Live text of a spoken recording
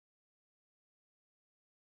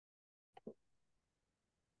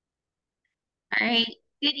All right.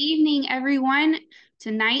 Good evening, everyone.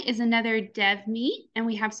 Tonight is another DevMeet, and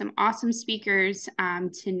we have some awesome speakers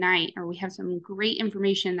tonight, or we have some great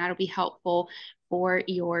information that'll be helpful for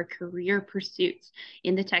your career pursuits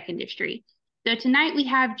in the tech industry. So tonight we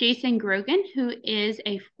have Jason Grogan, who is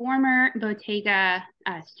a former Bottega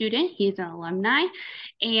student. He's an alumni,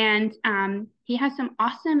 and he has some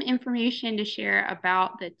awesome information to share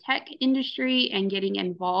about the tech industry and getting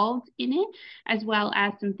involved in it, as well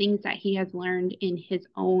as some things that he has learned in his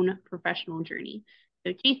own professional journey.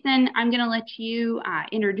 So Jason, I'm going to let you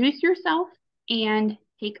introduce yourself and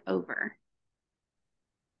take over.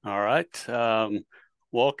 All right.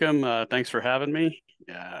 Welcome. Thanks for having me.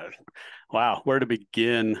 Wow, where to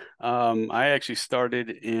begin? I actually started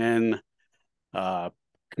in uh,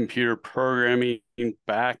 computer programming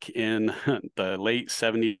back in the late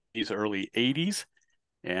 70s, early 80s.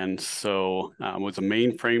 And so I was a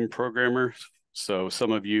mainframe programmer. So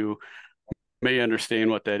some of you may understand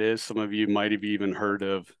what that is. Some of you might have even heard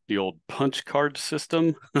of the old punch card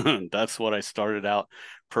system. That's what I started out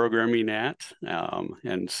programming at.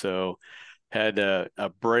 And so had a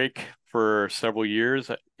break for several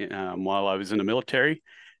years while I was in the military.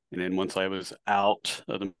 And then once I was out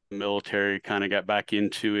of the military, kind of got back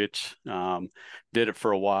into it, did it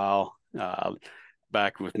for a while,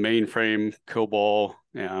 back with mainframe, COBOL,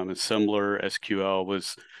 assembler, SQL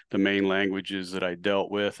was the main languages that I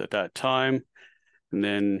dealt with at that time. And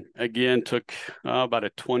then again, took about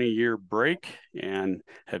a 20-year break and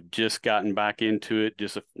have just gotten back into it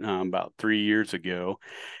just about 3 years ago.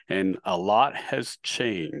 And a lot has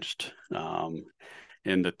changed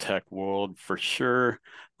in the tech world for sure.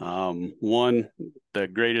 The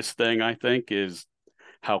greatest thing I think is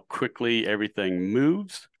how quickly everything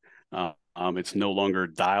moves. It's no longer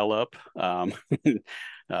dial up.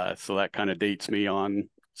 So that kind of dates me on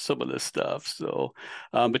some of this stuff. So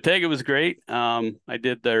Bottega was great. I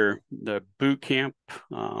did the boot camp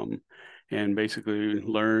and basically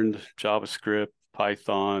learned JavaScript,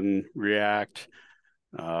 Python, React,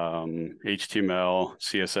 HTML,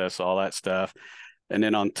 CSS, all that stuff. And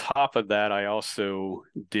then on top of that, I also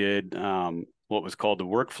did what was called the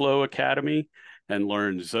Workflow Academy and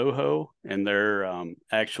learned Zoho and their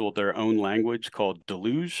own language called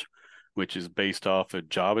Deluge, which is based off of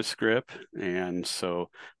JavaScript. And so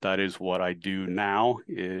that is what I do now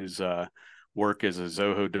is work as a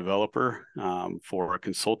Zoho developer for a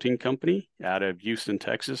consulting company out of Houston,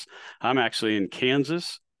 Texas. I'm actually in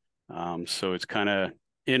Kansas. So it's kind of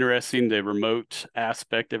interesting, the remote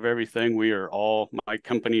aspect of everything. My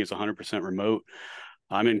company is 100% remote.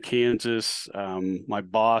 I'm in Kansas. My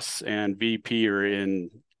boss and VP are in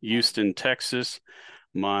Houston, Texas.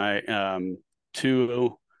 My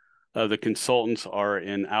two of the consultants are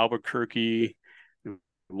in Albuquerque.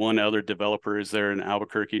 One other developer is there in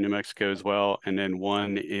Albuquerque, New Mexico as well, and then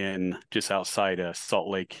one in just outside of Salt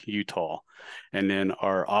Lake, Utah. And then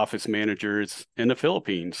our office manager is in the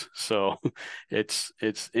Philippines. So it's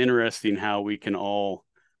interesting how we can all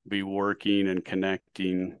be working and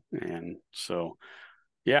connecting. And so,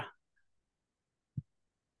 yeah.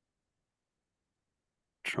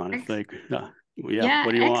 Trying to think. Yeah, Yeah,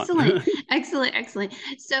 what do you want? excellent, excellent, excellent.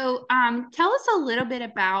 So, tell us a little bit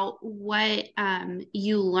about what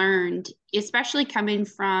you learned, especially coming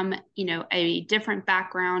from, a different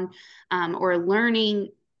background, or learning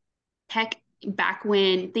tech back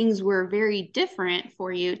when things were very different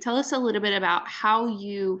for you. Tell us a little bit about how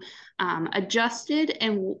you adjusted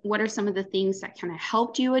and what are some of the things that kind of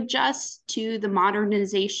helped you adjust to the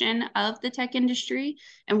modernization of the tech industry,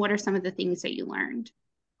 and what are some of the things that you learned?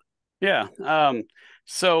 Yeah.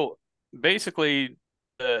 So basically,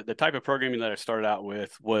 the type of programming that I started out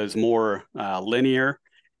with was more linear.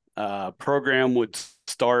 Program would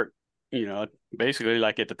start, basically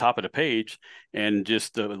like at the top of the page, and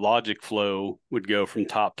just the logic flow would go from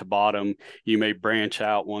top to bottom. You may branch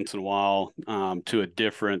out once in a while to a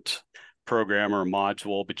different program or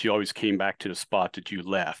module, but you always came back to the spot that you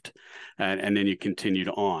left, and then you continued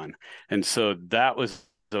on. And so that was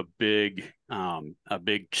a big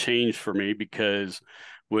change for me because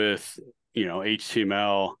with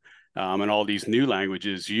HTML and all these new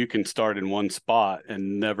languages, you can start in one spot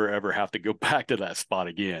and never ever have to go back to that spot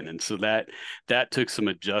again. And so that took some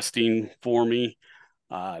adjusting for me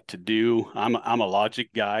to do. I'm a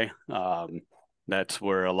logic guy. That's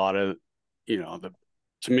where a lot of the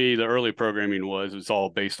to me the early programming was all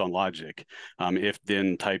based on logic, if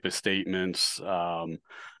then type of statements.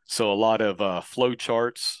 So a lot of flow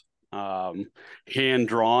charts, hand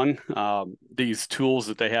drawn. These tools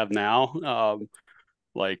that they have now,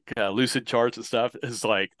 like lucid charts and stuff, is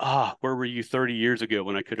like, where were you 30 years ago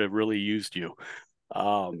when I could have really used you?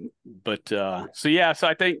 So yeah, so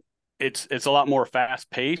I think it's a lot more fast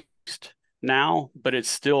paced now, but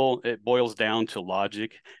it boils down to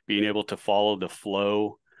logic, being able to follow the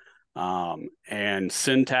flow, and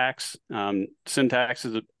syntax. Syntax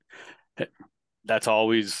is that's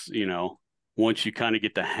always, once you kind of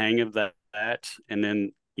get the hang of that, and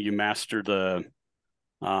then you master the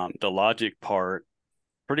logic part,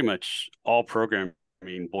 pretty much all programming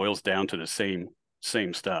boils down to the same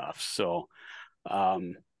stuff.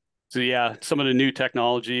 Um, so yeah, some of the new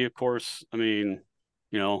technology, of course,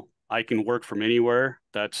 I can work from anywhere.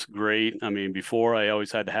 That's great. I mean, before I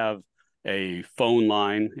always had to have a phone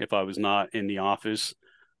line if I was not in the office.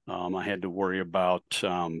 I had to worry about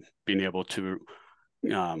being able to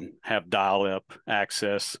have dial-up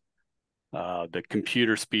access. The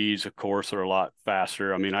computer speeds, of course, are a lot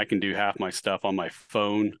faster. I mean, I can do half my stuff on my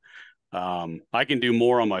phone. I can do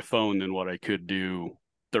more on my phone than what I could do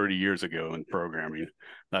 30 years ago in programming.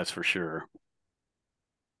 That's for sure.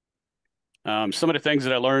 Some of the things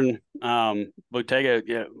that I learned, Bottega,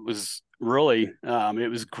 yeah, was really,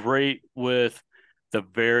 it was great with the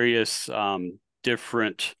various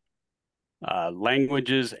different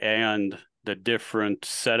languages and the different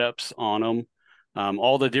setups on them,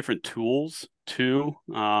 all the different tools too,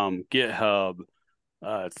 GitHub,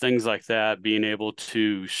 things like that, being able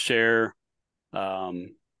to share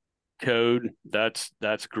um, code. That's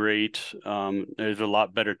great. There's a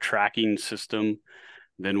lot better tracking system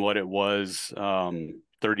than what it was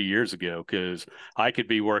 30 years ago, because I could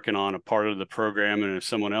be working on a part of the program, and if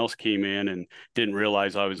someone else came in and didn't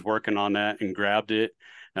realize I was working on that and grabbed it,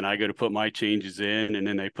 and I go to put my changes in, and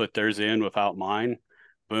then they put theirs in without mine,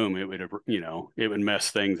 boom, it would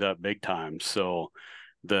mess things up big time. So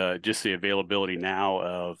the availability now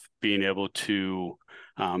of being able to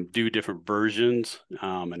do different versions,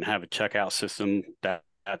 and have a checkout system,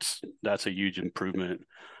 that's a huge improvement.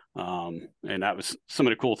 And that was some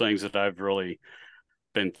of the cool things that I've really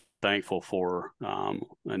been thankful for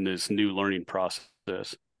in this new learning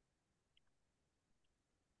process.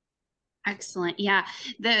 Excellent. Yeah.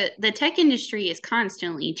 The tech industry is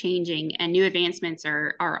constantly changing and new advancements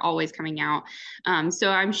are always coming out.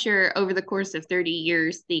 So I'm sure over the course of 30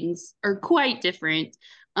 years, things are quite different,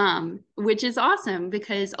 which is awesome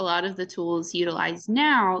because a lot of the tools utilized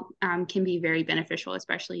now can be very beneficial,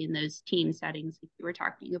 especially in those team settings that you were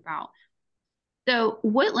talking about. So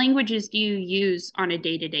what languages do you use on a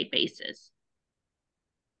day-to-day basis?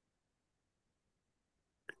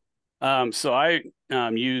 So I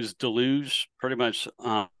use Deluge pretty much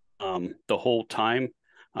the whole time.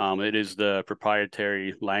 It is the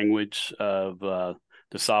proprietary language of the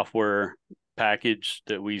software package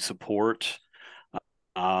that we support.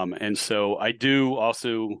 And so I do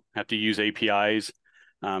also have to use APIs.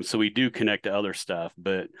 So we do connect to other stuff,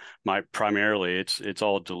 but primarily it's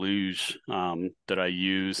all Deluge that I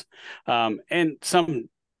use. And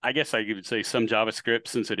I guess I would say some JavaScript,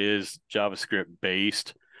 since it is JavaScript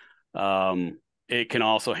based. It can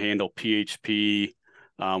also handle PHP,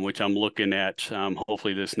 which I'm looking at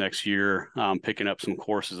hopefully this next year, picking up some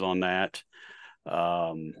courses on that.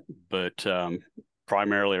 Um, but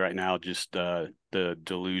primarily right now, just the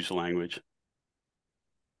Deluge language.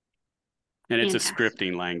 And it's a Fantastic.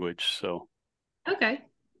 scripting language. So, Okay.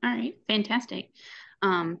 All right. Fantastic.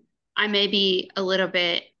 Um, I may be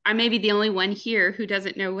the only one here who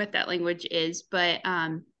doesn't know what that language is, but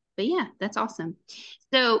yeah, that's awesome.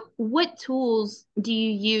 So what tools do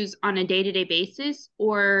you use on a day-to-day basis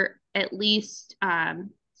or at least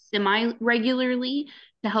semi-regularly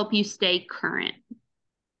to help you stay current?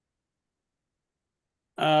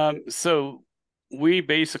 so we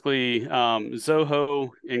basically, Zoho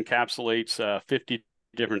encapsulates 50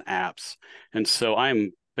 different apps. And so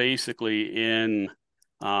I'm basically in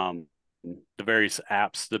the various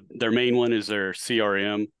apps. Their main one is their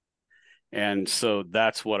CRM. And so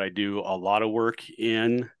that's what I do a lot of work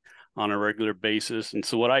in on a regular basis. And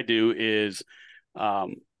so what I do is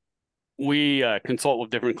um, we consult with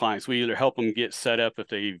different clients. We either help them get set up if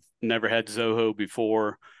they've never had Zoho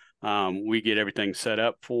before. We get everything set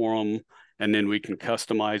up for them, and then we can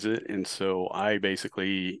customize it. And so I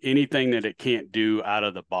basically, anything that it can't do out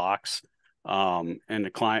of the box, and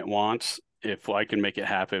the client wants, if I can make it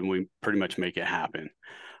happen, we pretty much make it happen.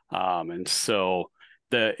 And so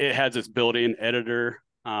it has its built-in editor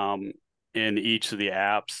in each of the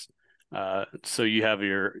apps. So you have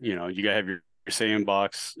your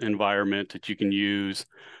sandbox environment that you can use.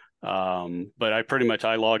 But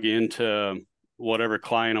I log into whatever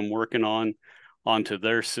client I'm working on onto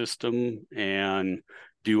their system and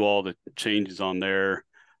do all the changes on there.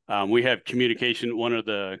 We have communication. One of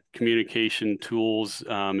the communication tools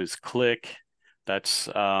is Click. That's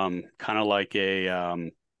kind of like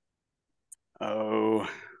a oh,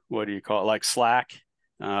 what do you call it? Like Slack.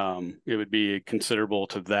 It would be considerable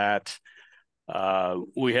to that.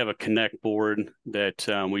 We have a Connect board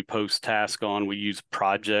that we post tasks on. We use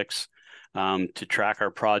projects to track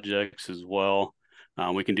our projects as well.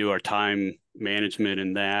 We can do our time management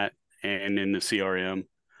in that and in the CRM.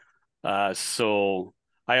 So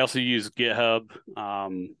I also use GitHub.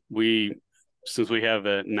 Since we have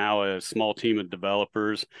now a small team of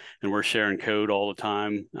developers and we're sharing code all the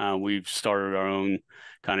time, we've started our own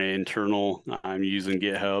kind of internal. I'm using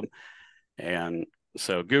GitHub, and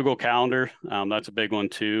so Google Calendar, that's a big one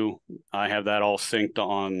too. I have that all synced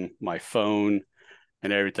on my phone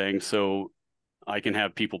and everything, so I can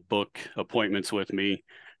have people book appointments with me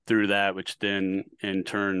through that, which then in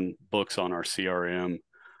turn books on our CRM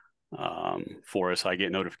for us. I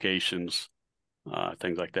get notifications,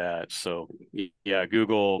 things like that. So yeah,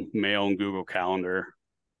 Google Mail and Google Calendar.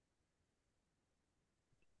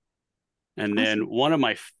 And then Awesome. one of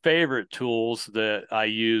my favorite tools that I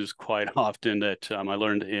use quite often that I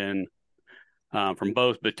learned in from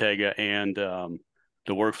both Bottega and the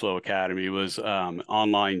Workflow Academy was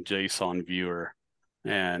online JSON viewer.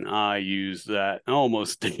 And I use that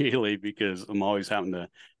almost daily because I'm always having to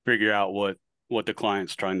figure out what the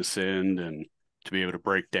client's trying to send and to be able to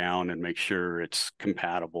break down and make sure it's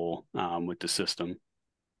compatible with the system.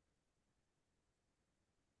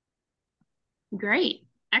 Great.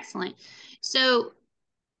 Excellent. So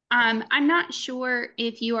I'm not sure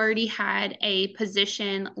if you already had a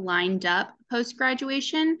position lined up post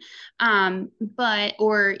graduation, but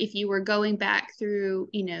or if you were going back through,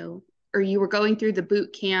 or you were going through the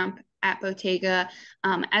boot camp at Bottega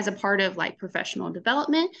as a part of like professional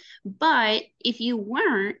development. But if you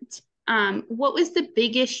weren't, what was the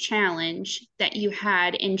biggest challenge that you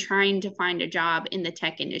had in trying to find a job in the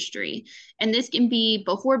tech industry? And this can be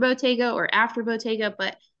before Bottega or after Bottega,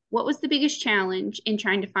 but what was the biggest challenge in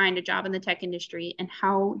trying to find a job in the tech industry, and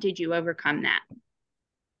how did you overcome that?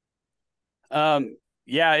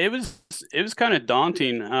 Yeah, it was kind of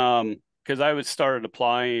daunting because I was started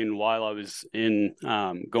applying while I was in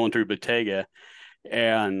going through Bottega,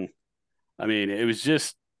 and I mean it was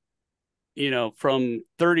just from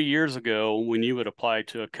 30 years ago when you would apply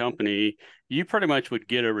to a company, you pretty much would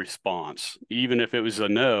get a response. Even if it was a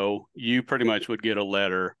no, you pretty much would get a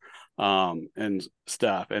letter and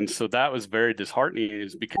stuff. And so that was very disheartening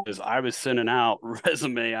is because I was sending out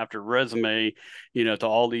resume after resume, to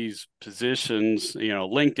all these positions.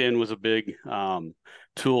 LinkedIn was a big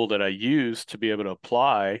tool that I used to be able to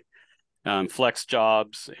apply flex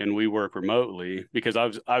jobs, and we work remotely because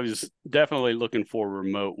I was definitely looking for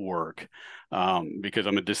remote work because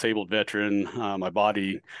I'm a disabled veteran. My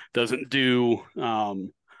body doesn't do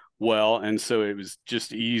well, and so it was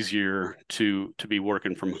just easier to be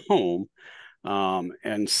working from home.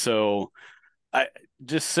 And so I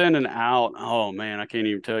just sending out. Oh man, I can't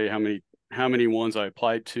even tell you how many ones I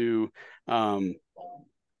applied to. Um,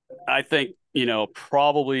 I think,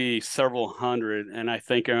 probably several hundred, and I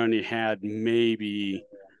think I only had maybe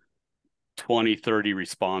 20, 30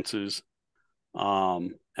 responses.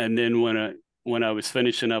 And then when I was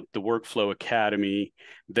finishing up the Workflow Academy,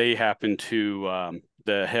 they happened to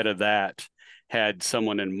the head of that had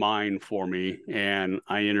someone in mind for me, and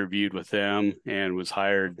I interviewed with them and was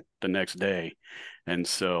hired the next day. And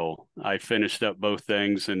so I finished up both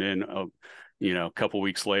things, and then a couple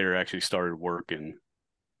weeks later, actually started working.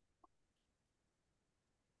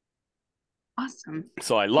 Awesome.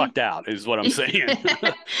 So I Yeah. lucked out, is what I'm saying.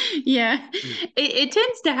 Yeah, it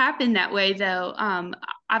tends to happen that way though.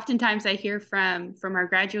 Oftentimes I hear from our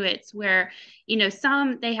graduates where,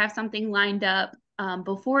 some they have something lined up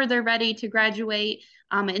before they're ready to graduate.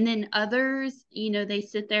 And then others, they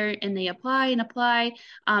sit there and they apply and apply.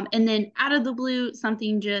 And then out of the blue,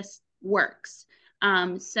 something just works.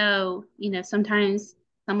 So, sometimes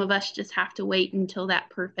some of us just have to wait until that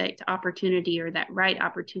perfect opportunity or that right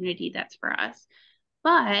opportunity that's for us.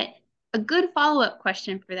 But a good follow-up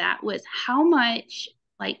question for that was how much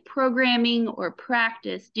like programming or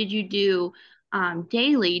practice did you do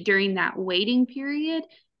daily during that waiting period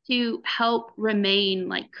to help remain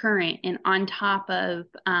like current and on top of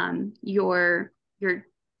your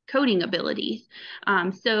coding abilities?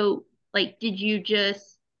 So like did you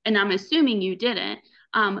just, and I'm assuming you didn't,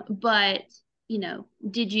 but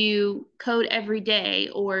did you code every day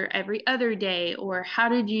or every other day, or how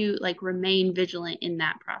did you like remain vigilant in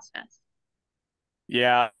that process?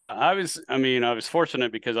 Yeah, I was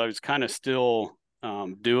fortunate because I was kind of still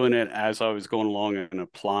doing it as I was going along and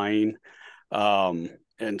applying. Um,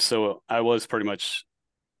 and so I was pretty much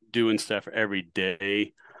doing stuff every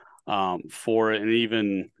day. for it. And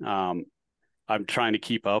even I'm trying to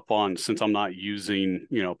keep up on, since I'm not using,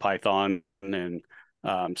 Python and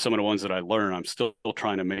some of the ones that I learn, I'm still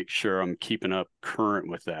trying to make sure I'm keeping up current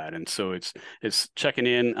with that. And so it's checking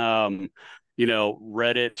in.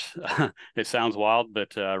 Reddit, it sounds wild,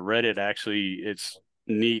 but Reddit actually, it's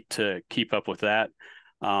neat to keep up with that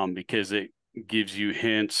because it gives you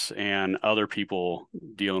hints and other people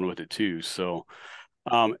dealing with it too. So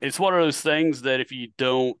it's one of those things that if you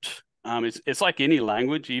don't, it's like any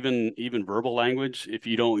language, even verbal language. If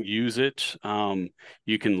you don't use it,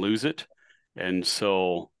 you can lose it, and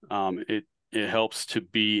so it helps to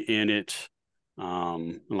be in it.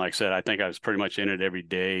 And like I said, I think I was pretty much in it every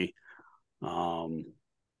day, um,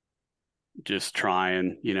 just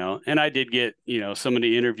trying, And I did get, some of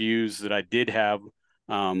the interviews that I did have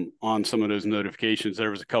on some of those notifications. There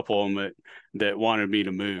was a couple of them that wanted me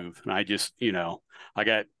to move, and I just, I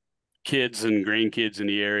got kids and grandkids in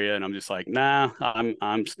the area, and I'm just like, nah,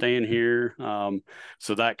 I'm staying here.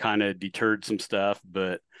 So that kind of deterred some stuff,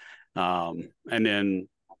 and then,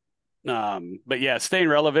 but yeah, staying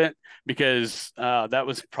relevant because that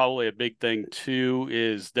was probably a big thing too.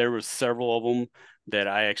 Is there was several of them that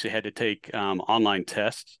I actually had to take online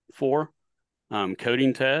tests for,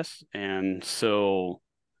 coding tests, and so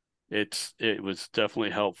it was definitely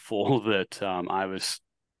helpful that I was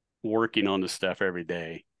working on the stuff every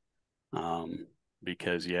day.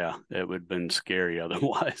 Because yeah, it would have been scary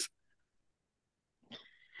otherwise.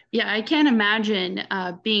 Yeah, I can't imagine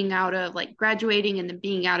being out of like graduating and then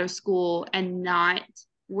being out of school and not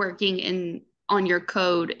working in on your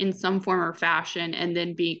code in some form or fashion and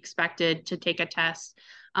then be expected to take a test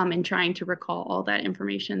and trying to recall all that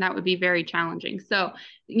information. That would be very challenging. So,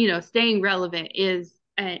 staying relevant is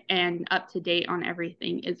and up to date on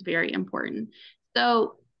everything is very important.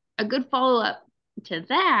 So, a good follow up to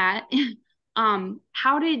that,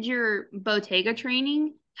 how did your Bottega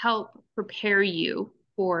training help prepare you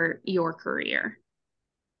for your career?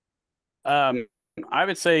 Um, I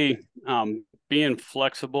would say being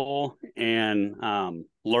flexible and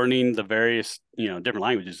learning the various, different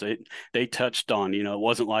languages they touched on. It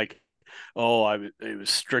wasn't like, oh, it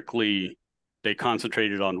was strictly they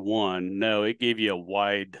concentrated on one. No, it gave you a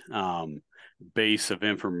wide base of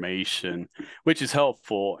information, which is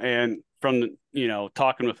helpful. And from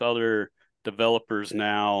talking with other developers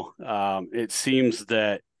now, it seems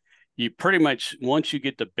that you pretty much once you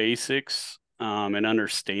get the basics and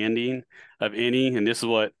understanding of any, and this is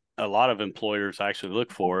what a lot of employers actually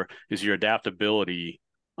look for, is your adaptability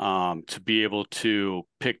to be able to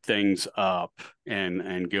pick things up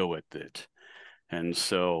and go with it. And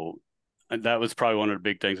so that was probably one of the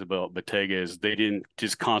big things about Bottega is they didn't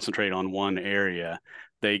just concentrate on one area.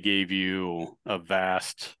 They gave you a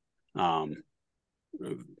um,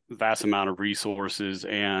 vast amount of resources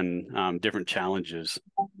and different challenges.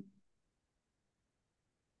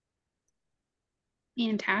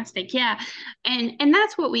 Fantastic. Yeah. And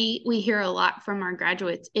that's what we hear a lot from our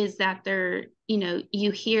graduates is that they're,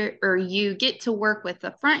 you hear or you get to work with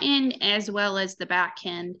the front end as well as the back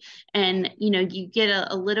end. And, you get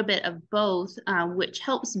a little bit of both, which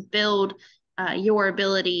helps build your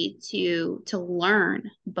ability to learn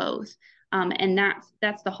both. And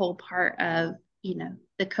that's the whole part of,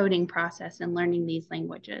 the coding process and learning these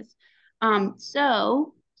languages.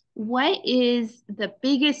 So what is the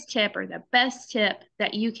biggest tip or the best tip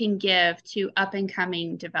that you can give to up and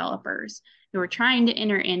coming developers who are trying to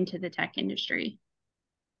enter into the tech industry?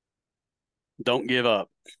 Don't give up.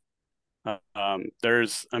 I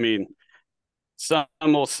mean, some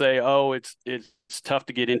will say, "Oh, it's tough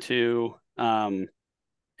to get into."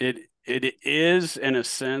 It is in a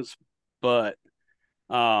sense, but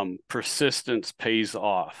persistence pays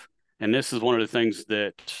off. And this is one of the things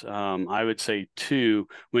that I would say too,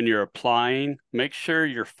 when you're applying, make sure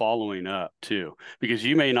you're following up too, because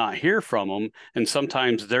you may not hear from them. And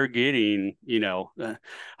sometimes they're getting,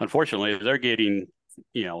 unfortunately, they're getting,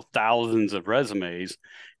 thousands of resumes.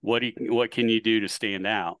 What can you do to stand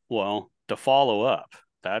out? Well, to follow up.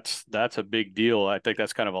 That's a big deal. I think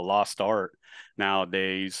that's kind of a lost art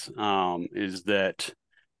nowadays, is that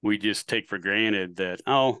we just take for granted that,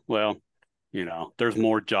 oh, well, there's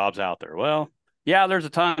more jobs out there. Well, yeah, there's a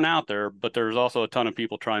ton out there, but there's also a ton of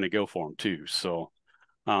people trying to go for them too. So,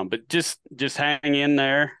 but just hang in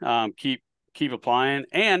there, keep applying,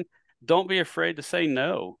 and don't be afraid to say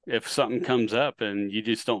no if something comes up and you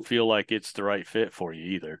just don't feel like it's the right fit for you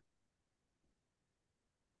either.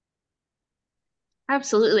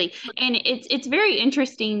 Absolutely. And it's very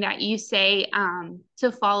interesting that you say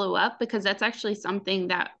to follow up because that's actually something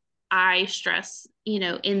that I stress,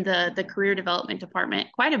 in the career development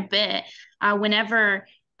department quite a bit. Whenever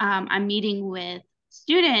I'm meeting with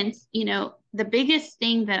students, the biggest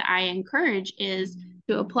thing that I encourage is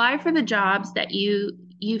to apply for the jobs that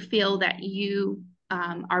you feel that you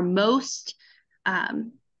are most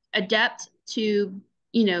adept to,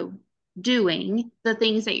 doing the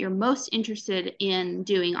things that you're most interested in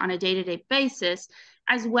doing on a day-to-day basis,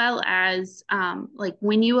 as well as like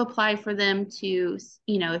when you apply for them to,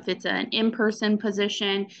 if it's an in-person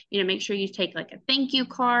position, make sure you take like a thank you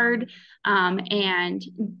card, and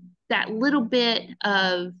that little bit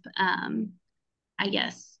of, I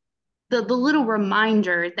guess, the little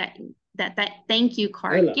reminder that thank you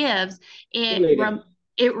card gives,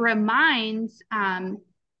 it reminds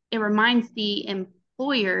it reminds the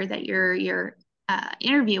employer that you're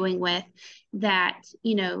interviewing with that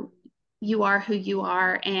you are who you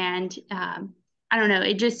are, and I don't know,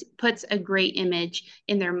 it just puts a great image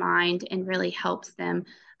in their mind and really helps them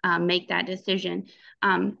make that decision.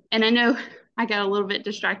 And I know I got a little bit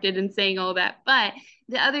distracted in saying all that, but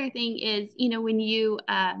the other thing is, when you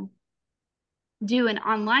do an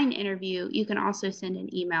online interview, you can also send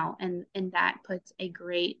an email, and that puts a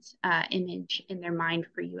great image in their mind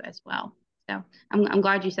for you as well. So I'm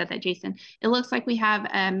glad you said that, Jason. It looks like we have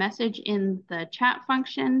a message in the chat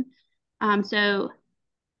function. So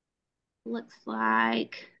looks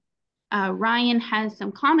like Ryan has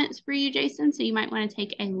some comments for you, Jason, so you might want to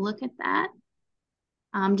take a look at that.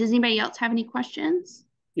 Does anybody else have any questions?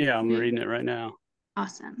 Yeah, I'm reading it right now.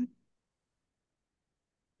 Awesome.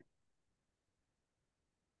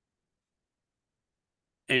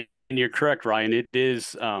 And you're correct, Ryan. It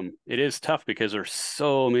is tough because there's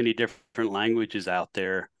so many different languages out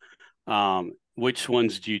there. Which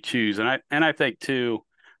ones do you choose? And I think too,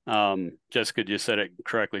 Jessica just said it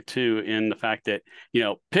correctly too, in the fact that,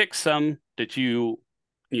 pick some that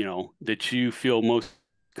that you feel most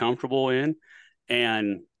comfortable in,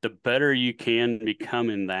 and the better you can become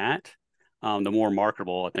in that, the more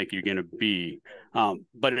marketable I think you're going to be.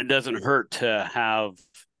 But it doesn't hurt to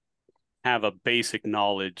have a basic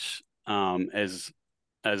knowledge, as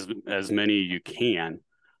many you can.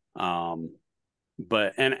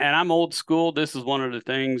 But I'm old school. This is one of the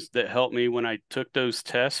things that helped me when I took those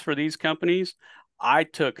tests for these companies. I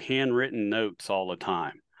took handwritten notes all the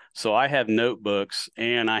time. So I have notebooks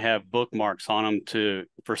and I have bookmarks on them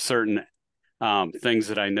for certain things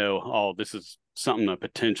that I know, oh, this is something a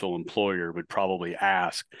potential employer would probably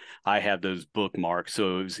ask. I have those bookmarks,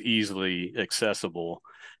 so it was easily accessible.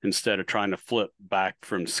 Instead of trying to flip back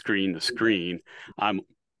from screen to screen,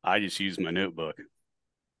 I just use my notebook.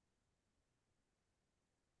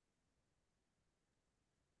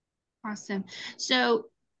 Awesome. So,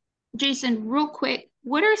 Jason, real quick,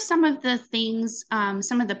 what are some of the things,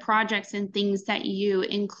 some of the projects and things that you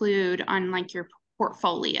include on like your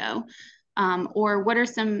portfolio? Or what are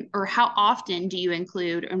some, or how often do you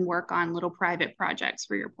include and work on little private projects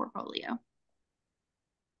for your portfolio?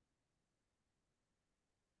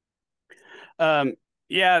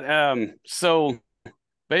 So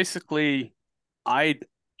basically, I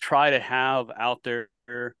try to have out there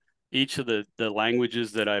each of the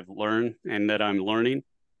languages that I've learned and that I'm learning.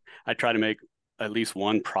 I try to make at least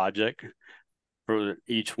one project for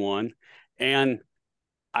each one. And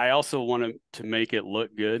I also want to make it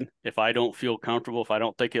look good. If I don't feel comfortable, if I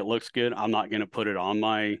don't think it looks good, I'm not going to put it on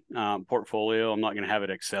my portfolio. I'm not going to have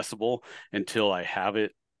it accessible until I have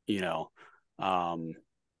it,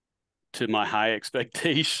 to my high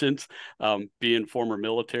expectations. Being former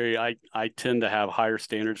military, I tend to have higher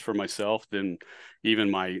standards for myself than even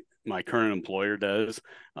my current employer does.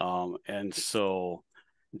 And so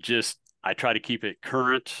just I try to keep it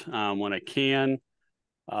current when I can.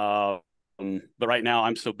 But right now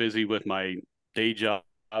I'm so busy with my day job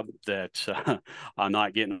that I'm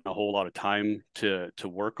not getting a whole lot of time to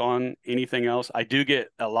work on anything else. I do get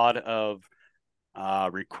a lot of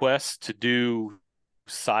requests to do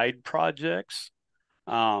side projects,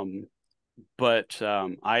 but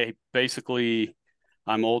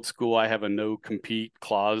I'm old school. I have a no compete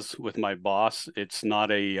clause with my boss. It's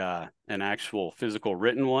not an actual physical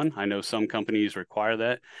written one. I know some companies require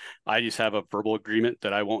that. I just have a verbal agreement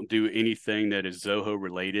that I won't do anything that is Zoho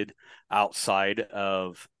related outside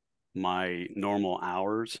of my normal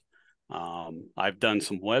hours. I've done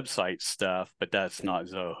some website stuff, but that's not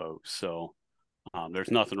Zoho. So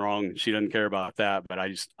there's nothing wrong. She doesn't care about that, but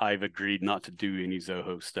I've agreed not to do any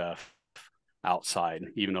Zoho stuff outside,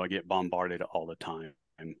 even though I get bombarded all the time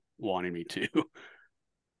wanting me to.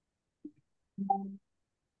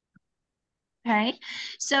 Okay,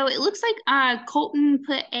 so it looks like Colton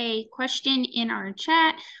put a question in our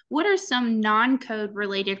chat. What are some non-code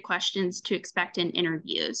related questions to expect in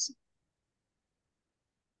interviews?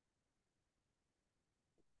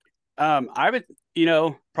 I would,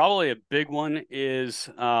 probably a big one is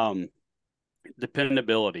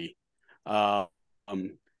dependability. Uh,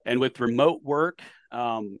 um, and with remote work,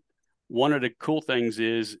 one of the cool things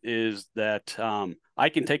is that I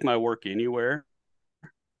can take my work anywhere,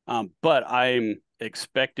 but I'm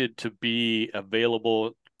expected to be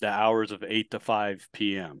available the hours of 8 to 5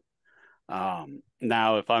 p.m.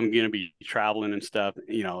 Now, if I'm going to be traveling and stuff,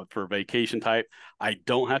 for vacation type, I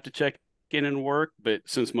don't have to check in and work, but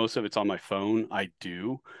since most of it's on my phone, I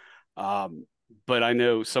do. Um, but I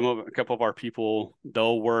know a couple of our people,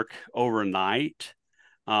 they'll work overnight,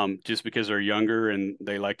 just because they're younger and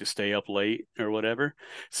they like to stay up late or whatever.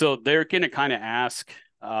 So they're going to kind of ask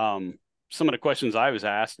some of the questions I was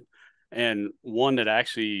asked. And one that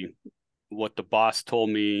actually, what the boss told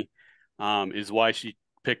me, is why she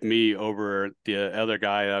picked me over the other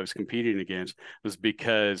guy I was competing against, was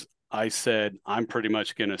because I said I'm pretty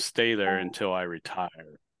much going to stay there until I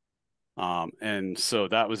retire. And so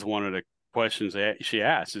that was one of the questions that she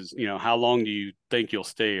asked is, how long do you think you'll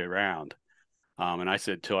stay around? And I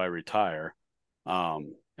said, till I retire.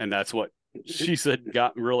 And that's what she said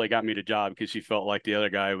really got me the job, because she felt like the other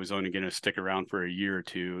guy was only going to stick around for a year or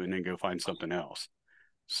two and then go find something else.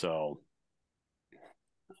 So,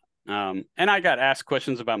 and I got asked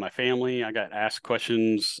questions about my family. I got asked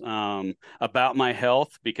questions about my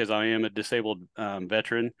health, because I am a disabled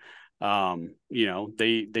veteran.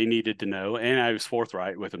 They needed to know, and I was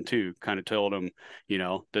forthright with them too. Kind of told them,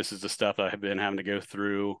 this is the stuff I have been having to go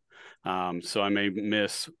through. So I may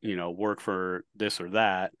miss, work for this or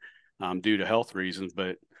that due to health reasons,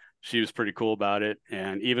 but she was pretty cool about it.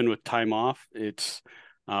 And even with time off,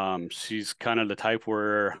 she's kind of the type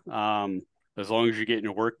where as long as you're getting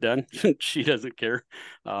your work done, she doesn't care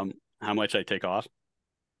how much I take off.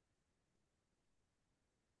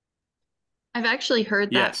 I've actually heard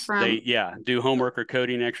that Yes, from. do homework or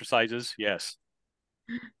coding exercises. Yes.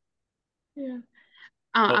 Yeah.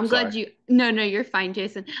 Oh, I'm glad sorry. you. No, no, you're fine,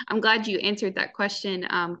 Jason. I'm glad you answered that question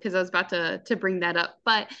because I was about to bring that up.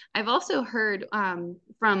 But I've also heard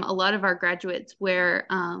from a lot of our graduates where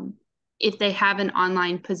if they have an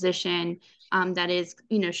online position that is,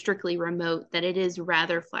 strictly remote, that it is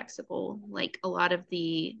rather flexible. Like a lot of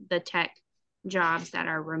the tech jobs that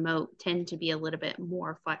are remote tend to be a little bit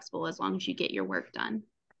more flexible as long as you get your work done.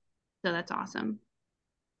 So that's awesome.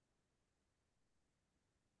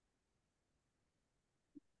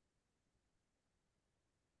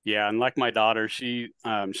 Yeah, and like my daughter, she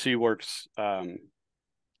works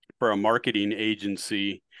for a marketing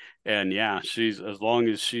agency, and yeah, she's as long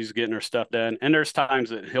as she's getting her stuff done. And there's times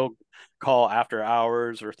that he'll call after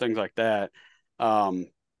hours or things like that. Um,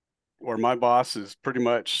 where my boss is pretty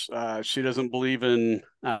much she doesn't believe in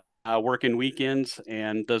working weekends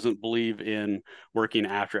and doesn't believe in working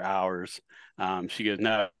after hours. She goes,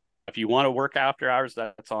 no, if you want to work after hours,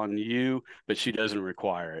 that's on you, but she doesn't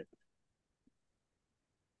require it.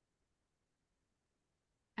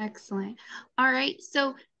 Excellent. All right.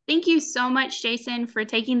 So thank you so much, Jason, for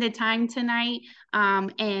taking the time tonight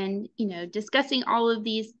and discussing all of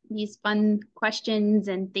these fun questions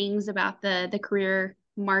and things about the career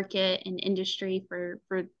market and industry for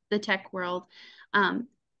the tech world. Um,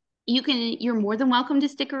 you're more than welcome to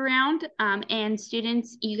stick around. And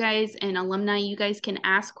students, you guys and alumni, you guys can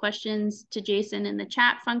ask questions to Jason in the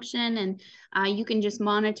chat function and you can just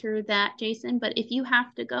monitor that, Jason. But if you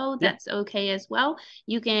have to go, Yeah. that's okay as well.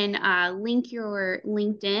 You can link your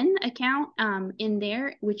LinkedIn account in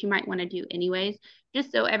there, which you might want to do anyways,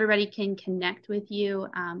 just so everybody can connect with you.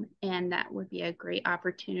 And that would be a great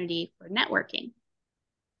opportunity for networking.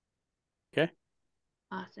 Okay.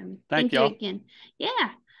 Awesome. Thank Thank you y'all. again.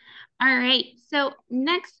 Yeah. All right, so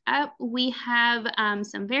next up we have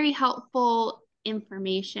some very helpful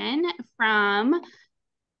information from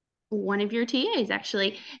one of your TAs,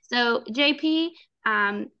 actually. So, JP,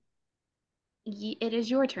 it is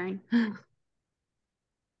your turn.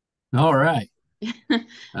 All right. Not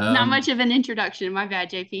Um, much of an introduction, my bad,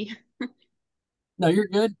 JP. no, you're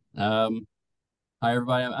good. Hi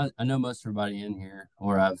everybody. I know most everybody in here,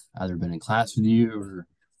 or I've either been in class with you or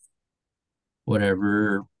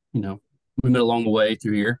whatever. You know, we met along the way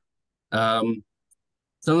through here. Um,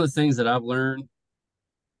 some of the things that I've learned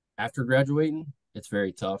after graduating, it's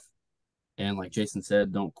very tough. And like Jason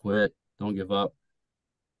said, don't quit, don't give up.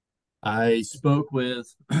 I spoke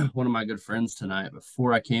with one of my good friends tonight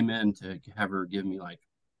before I came in to have her give me like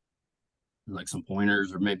some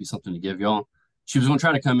pointers or maybe something to give y'all. She was going to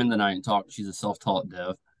try to come in tonight and talk. She's a self-taught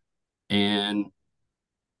dev, and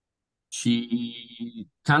she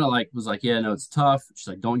kind of like was like, "Yeah, no, it's tough." She's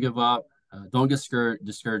like, "Don't give up. Don't get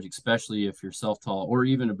discouraged, especially if you're self-taught or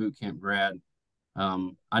even a boot camp grad.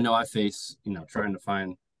 I know I face, trying to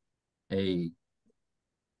find a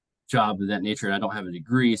job of that nature, and I don't have a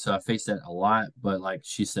degree, so I face that a lot. But like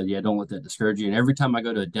she said, yeah, don't let that discourage you. And every time I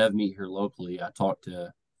go to a dev meet here locally, I talk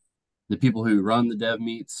to the people who run the dev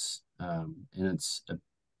meets, and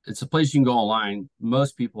it's a place you can go online.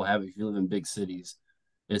 Most people have it if you live in big cities.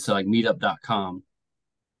 It's like meetup.com,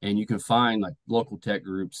 and you can find like local tech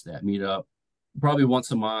groups that meet up probably once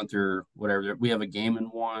a month or whatever. We have a gaming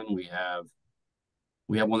one. We have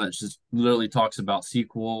one that just literally talks about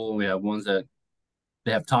SQL. We have ones that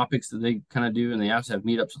they have topics that they kind of do, and they also have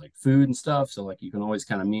meetups like food and stuff. So like you can always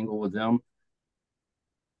kind of mingle with them.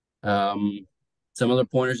 Um, some other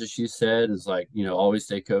pointers that she said is like, always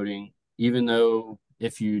stay coding, even though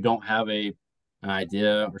if you don't have an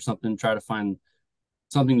idea or something, try to find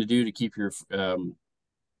something to do to keep your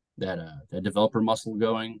that developer muscle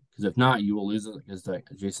going. Because if not, you will lose it. Because like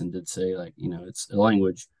Jason did say, like, it's a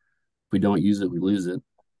language. If we don't use it, we lose it.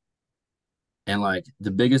 And like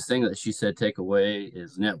the biggest thing that she said take away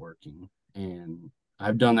is networking. And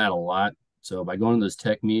I've done that a lot. So by going to those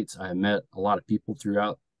tech meets, I have met a lot of people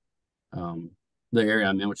throughout um, the area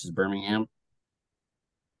I'm in, which is Birmingham.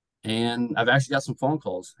 And I've actually got some phone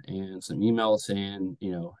calls and some emails saying,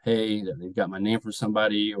 hey, that they've got my name from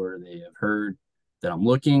somebody, or they have heard that I'm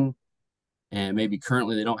looking, and maybe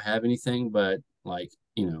currently they don't have anything, but like,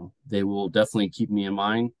 they will definitely keep me in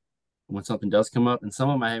mind when something does come up. And some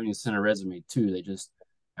of them I haven't even sent a resume to. They just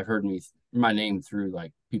have heard my name through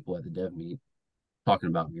like people at the dev meet talking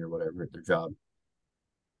about me or whatever at their job.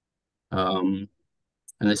 Um,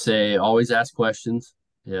 and they say always ask questions.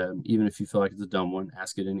 Yeah, even if you feel like it's a dumb one,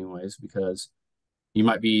 ask it anyways, because you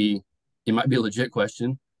might be it might be a legit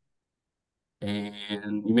question,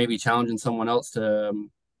 and you may be challenging someone else to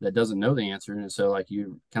that doesn't know the answer, and so like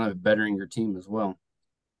you kind of bettering your team as well.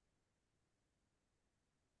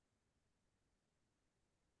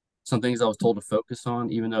 Some things I was told to focus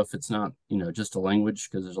on, even though if it's not just a language,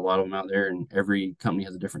 because there's a lot of them out there, and every company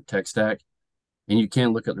has a different tech stack, and you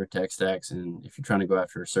can look at their tech stacks, and if you're trying to go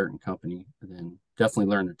after a certain company, then definitely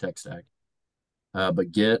learn their tech stack.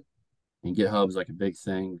 But Git and GitHub is like a big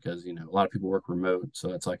thing because a lot of people work remote, so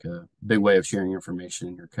that's like a big way of sharing information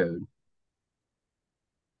in your code.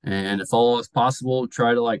 And if all is possible,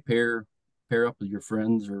 try to like pair up with your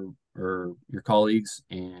friends or your colleagues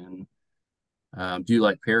and do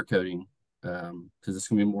like pair coding, because it's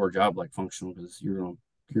gonna be more job like functional, because you're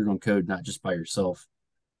gonna code not just by yourself.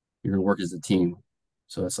 You're gonna work as a team.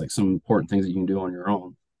 So that's like some important things that you can do on your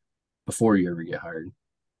own before you ever get hired.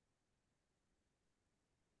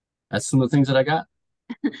 That's some of the things that I got.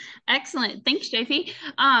 Excellent. Thanks, JP.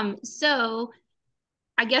 So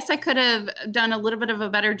I guess I could have done a little bit of a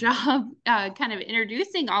better job kind of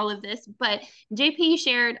introducing all of this, but JP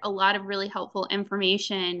shared a lot of really helpful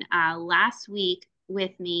information last week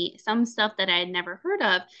with me, some stuff that I had never heard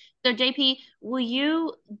of. So JP, will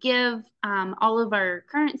you give all of our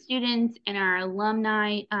current students and our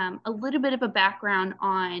alumni a little bit of a background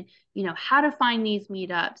on, how to find these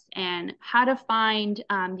meetups and how to find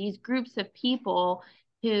these groups of people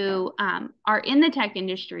who are in the tech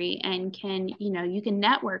industry and you can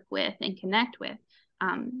network with and connect with.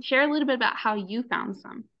 Share a little bit about how you found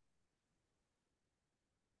some.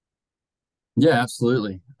 Yeah,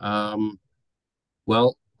 absolutely.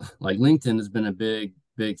 Well, like LinkedIn has been a big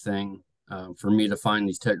thing for me to find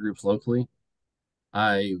these tech groups locally.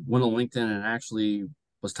 I went on LinkedIn and actually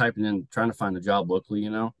was typing in trying to find a job locally,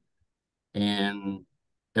 and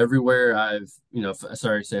everywhere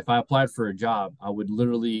if I applied for a job, I would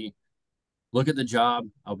literally look at the job,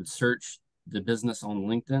 I would search the business on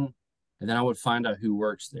LinkedIn, and then I would find out who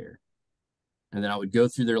works there. And then I would go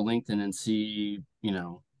through their LinkedIn and see,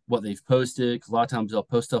 what they've posted. Because a lot of times they'll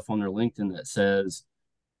post stuff on their LinkedIn that says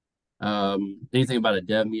anything about a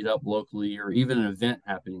dev meetup locally or even an event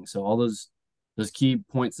happening. So all those key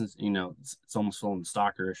points, it's almost feeling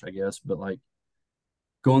stalkerish, I guess, but like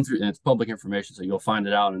going through, and it's public information, so you'll find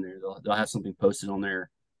it out in there. They'll have something posted on their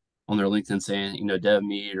LinkedIn saying, dev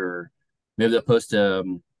meet, or maybe they'll post a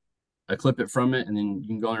clip it from it, and then you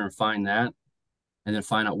can go in there and find that, and then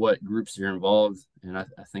find out what groups you're involved. And I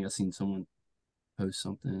think I've seen someone post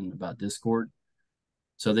something about Discord.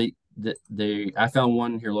 So I found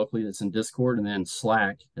one here locally that's in Discord, and then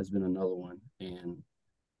Slack has been another one. And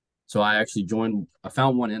so I actually I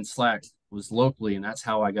found one in Slack, was locally, and that's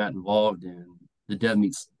how I got involved in the dev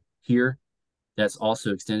meets here. That's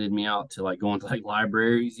also extended me out to like going to like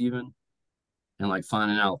libraries even, and like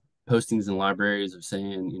finding out postings in libraries of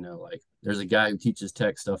saying, like there's a guy who teaches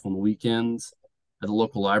tech stuff on the weekends at the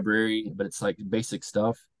local library, but it's like basic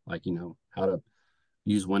stuff, like, how to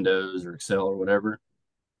use Windows or Excel or whatever.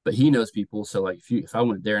 but he knows people. So like if I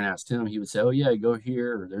went there and asked him, he would say, "Oh yeah, go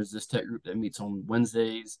here," or "There's this tech group that meets on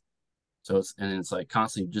Wednesdays." So it's like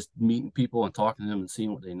constantly just meeting people and talking to them and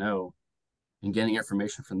seeing what they know and getting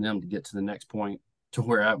information from them to get to the next point to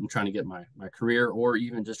where I'm trying to get my career, or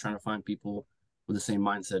even just trying to find people with the same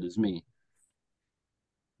mindset as me,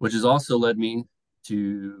 which has also led me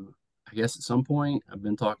to, I guess at some point, I've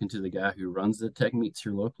been talking to the guy who runs the tech meets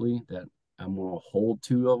here locally that I'm going to hold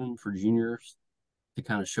two of them for juniors to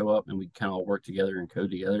kind of show up and we kind of all work together and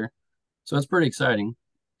code together. So it's pretty exciting.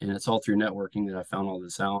 And it's all through networking that I found all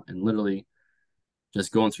this out, and literally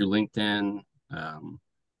just going through LinkedIn, um,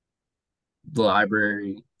 the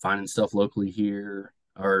library, finding stuff locally here,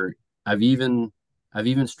 or I've even I've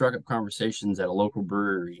even struck up conversations at a local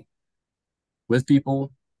brewery with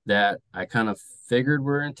people that I kind of figured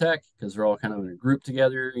were in tech because they're all kind of in a group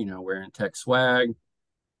together, wearing tech swag.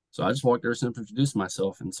 So I just walked there, simply introduced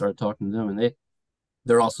myself and started talking to them, and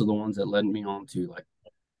they're also the ones that led me on to like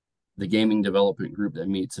the gaming development group that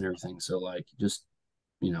meets and everything. So like just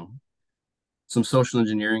you know some social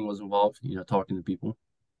engineering was involved, talking to people.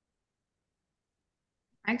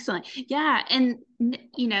 Excellent. Yeah. And,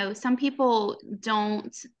 some people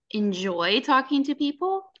don't enjoy talking to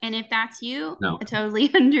people. And if that's you, No, I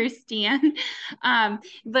totally understand.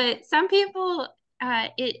 But some people,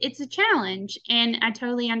 it's a challenge. And I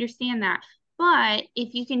totally understand that. But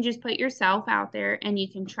if you can just put yourself out there and you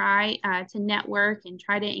can try to network and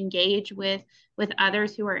try to engage with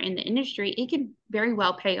others who are in the industry, it can very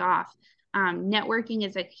well pay off. Networking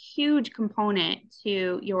is a huge component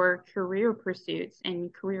to your career pursuits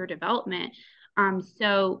and career development.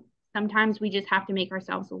 So sometimes we just have to make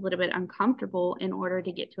ourselves a little bit uncomfortable in order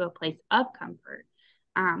to get to a place of comfort.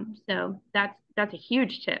 So that's a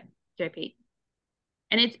huge tip, JP.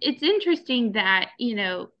 And it's interesting that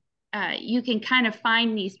you can kind of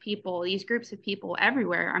find these people, these groups of people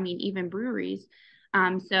everywhere. I mean, even breweries.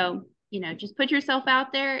 So just put yourself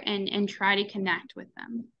out there and try to connect with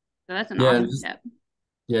them. So that's an yeah, awesome tip.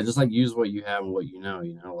 yeah, just like use what you have and what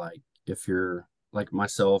like if you're like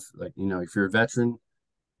myself, like, if you're a veteran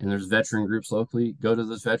and there's veteran groups locally, go to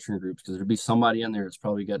those veteran groups because there'll be somebody in there that's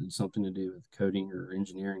probably got something to do with coding or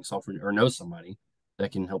engineering software or know somebody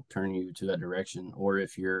that can help turn you to that direction. Or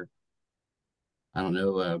if you're, I don't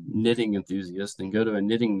know, a knitting enthusiast, then go to a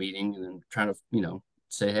knitting meeting and then try to,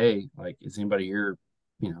 say, hey, like, is anybody here,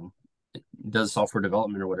 you know, does software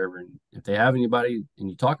development or whatever. And if they have anybody and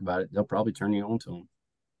you talk about it, they'll probably turn you on to them.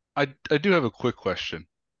 I do have a quick question.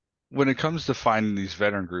 When it comes to finding these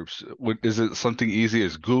veteran groups, is it something easy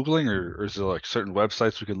as Googling, or is there like certain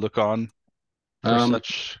websites we can look on for Um,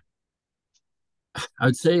 such I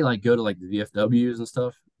would say like go to like the VFWs and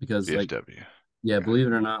stuff because like, VFW? yeah, Okay. believe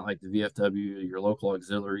it or not, like the VFW, your local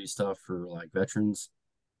auxiliary stuff for like veterans,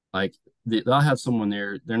 like they'll have someone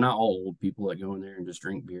there. They're not all old people that go in there and just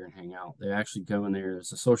drink beer and hang out. They actually go in there.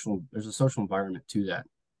 There's a social environment to that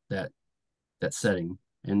that setting,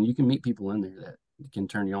 and you can meet people in there that can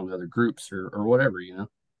turn you on to other groups or whatever.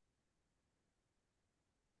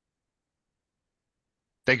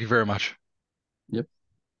 Thank you very much. Yep.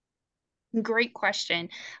 Great question.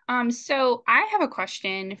 So I have a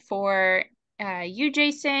question for you,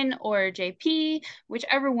 Jason, or JP,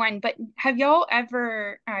 whichever one. But have y'all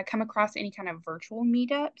ever come across any kind of virtual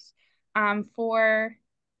meetups for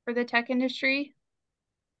the tech industry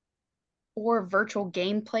or virtual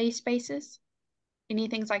gameplay spaces?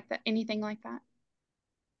 Anything like that? Anything like that?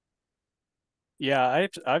 Yeah,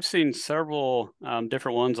 I've seen several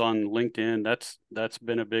different ones on LinkedIn. That's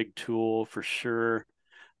been a big tool for sure.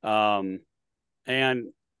 Um, and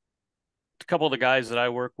a couple of the guys that I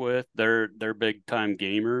work with, they're big time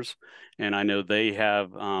gamers, and I know they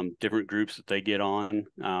have different groups that they get on.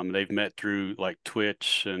 They've met through like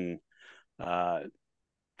Twitch and uh,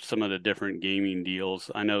 some of the different gaming deals.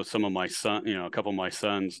 I know some of my son, a couple of my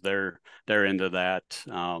sons, they're into that.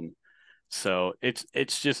 So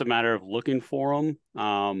it's just a matter of looking for them.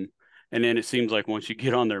 And then it seems like once you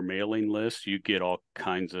get on their mailing list, you get all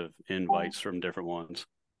kinds of invites from different ones.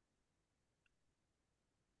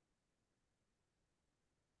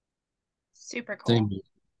 Super Same. cool.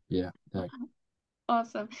 Yeah.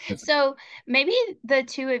 Awesome. That's, So maybe the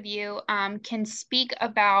two of you can speak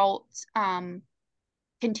about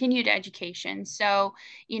continued education. So,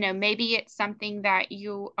 maybe it's something that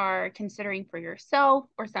you are considering for yourself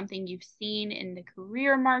or something you've seen in the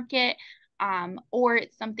career market, or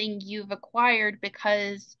it's something you've acquired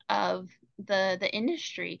because of the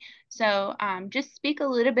industry. So, just speak a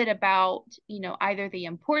little bit about, either the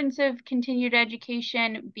importance of continued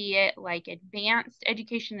education, be it like advanced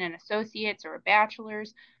education and associates or a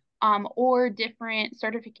bachelor's, or different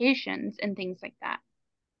certifications and things like that.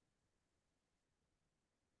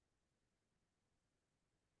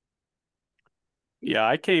 Yeah,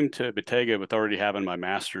 I came to Bottega with already having my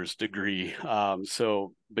master's degree.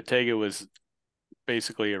 So Bottega was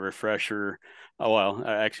basically a refresher. Oh, well,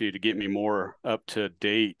 actually to get me more up to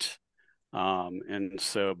date. And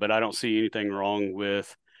so, but I don't see anything wrong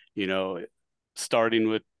with, you know, starting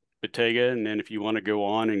with Bottega, and then if you want to go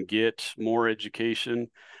on and get more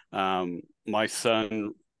education, my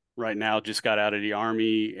son right now just got out of the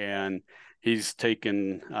army and he's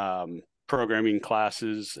taken programming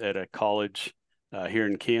classes at a college here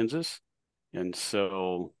in Kansas, and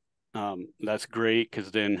so that's great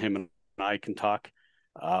because then him and I can talk.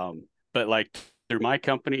 But like through my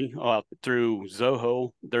company, through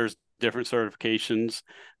Zoho, there's different certifications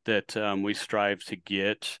that we strive to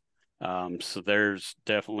get. So there's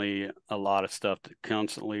definitely a lot of stuff to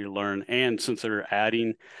constantly learn. And since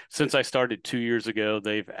I started 2 years ago,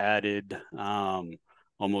 they've added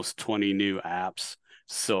almost 20 new apps.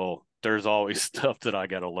 So there's always stuff that I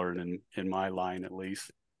got to learn in my line at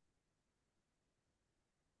least.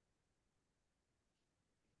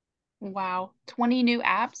 Wow, 20 new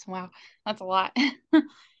apps. Wow, that's a lot.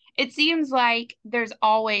 It seems like there's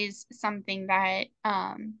always something that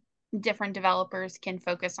different developers can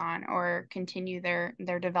focus on or continue their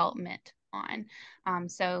development on.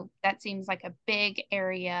 So that seems like a big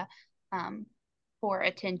area um, for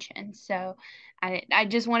attention. So I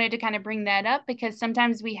just wanted to kind of bring that up because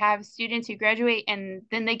sometimes we have students who graduate and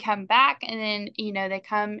then they come back and then, they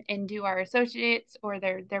come and do our associates or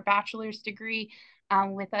their bachelor's degree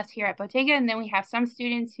with us here at Bottega. And then we have some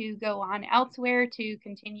students who go on elsewhere to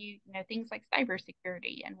continue, things like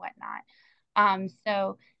cybersecurity and whatnot.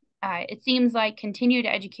 So it seems like continued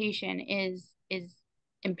education is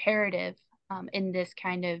imperative in this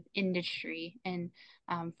kind of industry and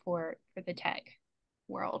for the tech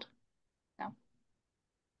world. So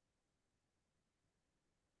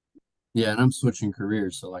Yeah, and I'm switching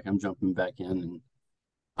careers, so like I'm jumping back in and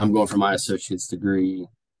I'm going for my associate's degree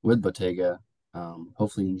with Bottega,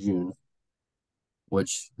 hopefully in June,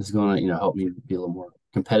 which is going to, help me be a little more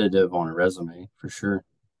competitive on a resume for sure.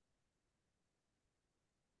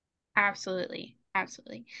 absolutely,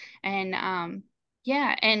 absolutely. And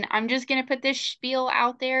yeah, and I'm just gonna put this spiel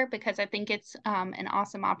out there because I think it's an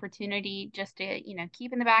awesome opportunity just to,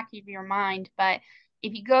 keep in the back of your mind. But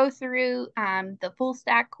if you go through the full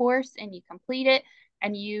stack course and you complete it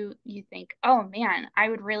and you think, oh man, I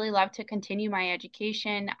would really love to continue my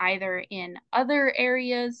education either in other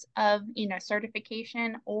areas of,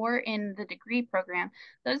 certification or in the degree program,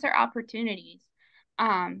 those are opportunities.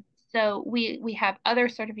 Um, so we have other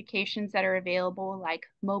certifications that are available like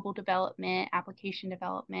mobile development, application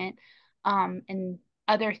development, and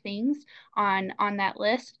other things on that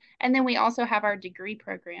list. And then we also have our degree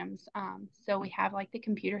programs. So we have like the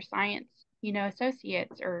computer science,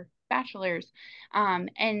 associates or bachelors.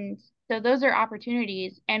 And so those are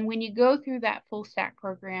opportunities. And when you go through that full stack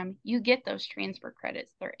program, you get those transfer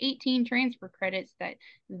credits. There are 18 transfer credits that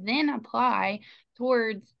then apply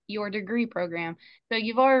towards your degree program. So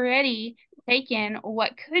you've already taken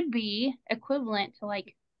what could be equivalent to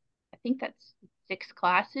like, I think that's 6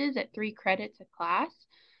 classes at 3 credits a class,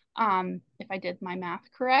 if I did my math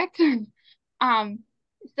correct. um,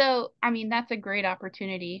 so, I mean, that's a great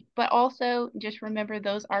opportunity, but also just remember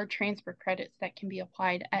those are transfer credits that can be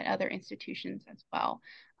applied at other institutions as well.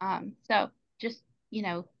 So just,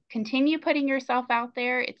 continue putting yourself out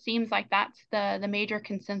there. It seems like that's the major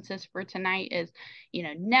consensus for tonight is,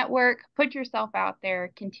 network, put yourself out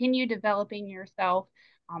there, continue developing yourself,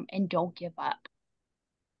 and don't give up.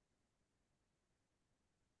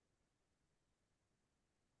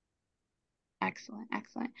 Excellent,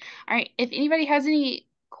 excellent. All right, if anybody has any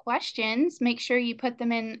questions, make sure you put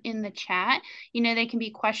them in the chat. They can be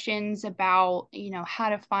questions about, how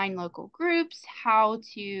to find local groups, how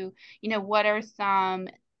to, what are some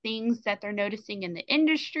things that they're noticing in the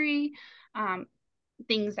industry,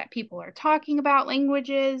 things that people are talking about,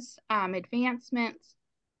 languages, advancements,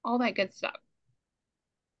 all that good stuff.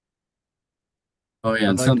 Oh yeah, I'd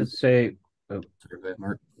and like to some say, oh, sorry, go ahead,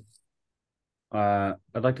 Mark.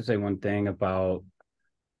 I'd like to say one thing about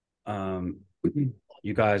um,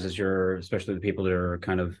 you guys as you're, especially the people that are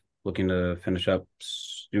kind of looking to finish up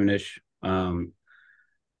soonish.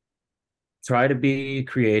 Try to be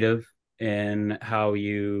creative in how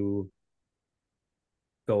you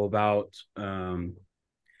go about.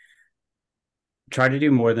 Try to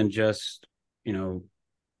do more than just,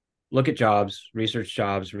 look at jobs,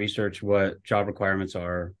 research what job requirements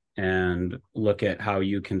are, and look at how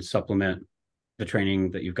you can supplement the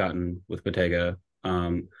training that you've gotten with Bottega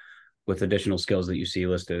with additional skills that you see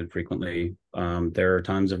listed frequently. There are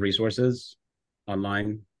tons of resources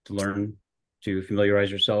online to learn to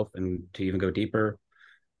familiarize yourself and to even go deeper,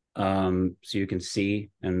 so you can see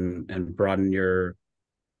and broaden your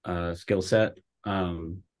skill set.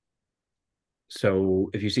 So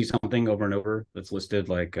if you see something over and over that's listed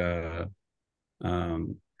like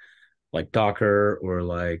Docker or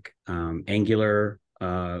like Angular,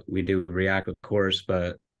 we do React, of course,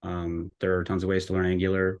 but there are tons of ways to learn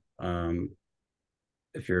Angular.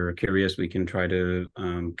 If you're curious, we can try to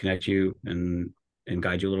connect you and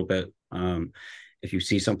guide you a little bit. If you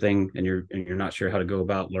see something and you're not sure how to go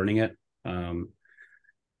about learning it,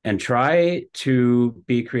 and try to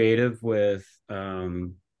be creative with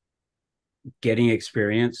getting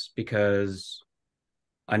experience, because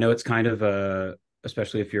I know it's kind of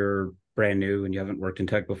especially if you're brand new and you haven't worked in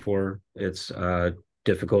tech before, it's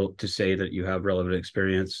difficult to say that you have relevant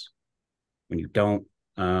experience when you don't.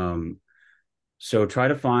 So try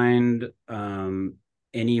to find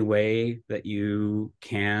any way that you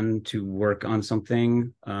can to work on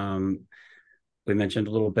something. We mentioned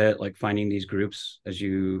a little bit like finding these groups as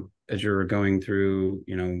you're going through.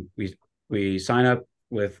 We sign up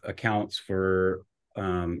with accounts for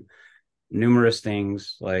numerous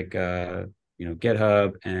things like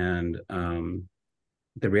GitHub and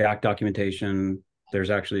the React documentation. There's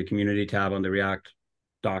actually a community tab on the React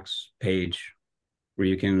docs page where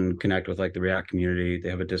you can connect with like the React community. They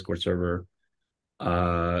have a Discord server,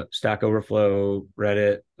 Stack Overflow,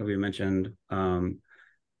 Reddit that we mentioned.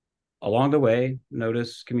 Along the way,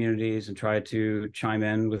 notice communities and try to chime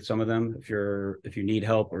in with some of them if you need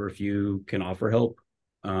help or if you can offer help.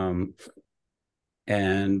 And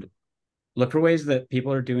look for ways that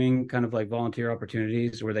people are doing kind of like volunteer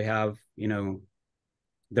opportunities where they have,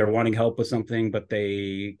 they're wanting help with something, but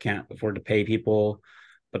they can't afford to pay people,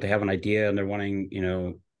 but they have an idea and they're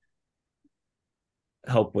wanting,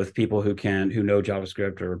 help with people who know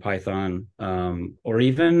JavaScript or Python, or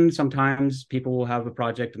even sometimes people will have a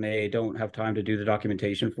project and they don't have time to do the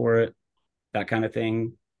documentation for it, that kind of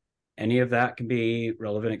thing. Any of that can be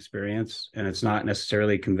relevant experience, and it's not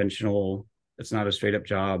necessarily conventional. It's not a straight up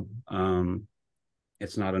job.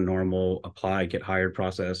 It's not a normal apply, get hired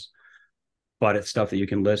process, but it's stuff that you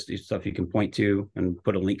can list, it's stuff you can point to and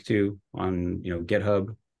put a link to on,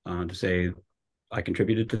 GitHub, to say, I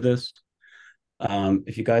contributed to this.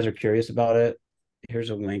 If you guys are curious about it, here's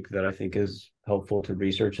a link that I think is helpful to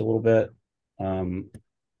research a little bit,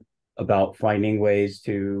 about finding ways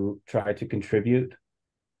to try to contribute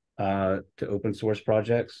to open source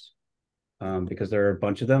projects, because there are a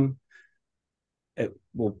bunch of them. It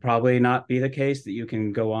will probably not be the case that you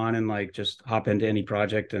can go on and like just hop into any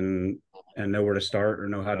project and know where to start or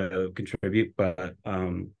know how to contribute, but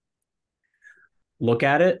look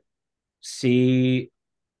at it, see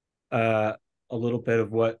a little bit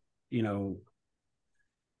of what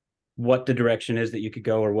the direction is that you could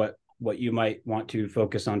go, or what you might want to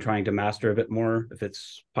focus on trying to master a bit more, if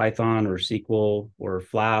it's Python or SQL or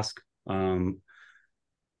Flask,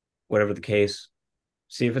 whatever the case.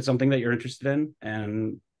 See if it's something that you're interested in,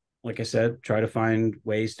 and like I said, try to find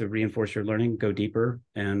ways to reinforce your learning, go deeper,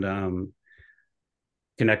 and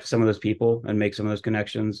connect with some of those people and make some of those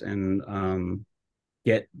connections and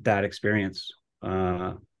get that experience.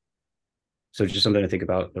 So just something to think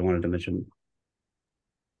about that I wanted to mention.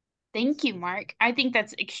 Thank you, Mark. I think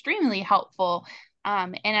that's extremely helpful.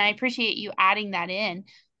 And I appreciate you adding that in.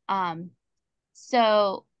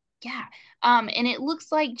 So yeah. And it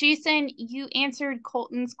looks like, Jason, you answered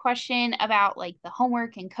Colton's question about like the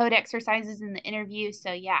homework and code exercises in the interview.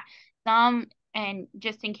 So yeah, and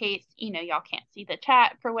just in case, y'all can't see the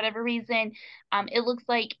chat for whatever reason, it looks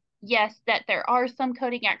like, yes, that there are some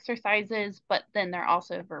coding exercises, but then there are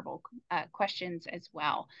also verbal questions as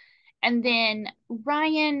well. And then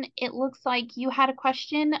Ryan, it looks like you had a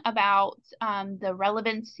question about the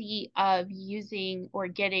relevancy of using or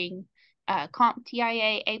getting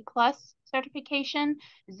CompTIA A+ certification.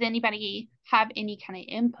 Does anybody have any kind of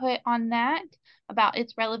input on that about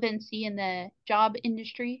its relevancy in the job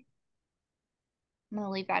industry? I'm going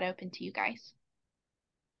to leave that open to you guys.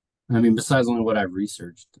 I mean, besides only what I've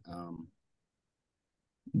researched,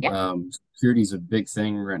 security is a big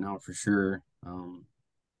thing right now for sure. I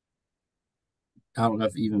don't know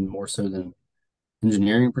if even more so than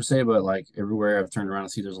engineering per se, but like everywhere I've turned around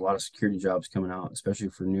and see there's a lot of security jobs coming out, especially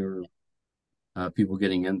for newer people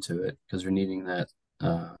getting into it, because they're needing that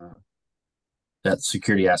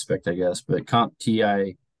security aspect, I guess. But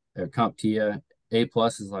CompTIA A+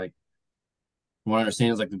 is like, from what I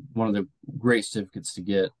understand, is like one of the great certificates to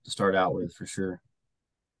get to start out with for sure.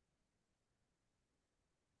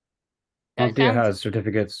 CompTIA has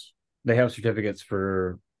certificates. They have certificates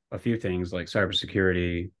for a few things, like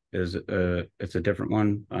cybersecurity it's a different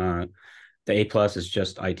one. The A+ is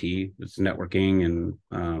just IT. It's networking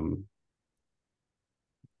and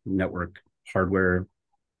network hardware,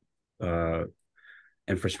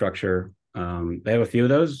 infrastructure. They have a few of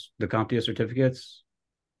those. The CompTIA certificates,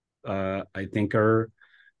 I think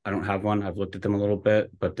I don't have one. I've looked at them a little bit,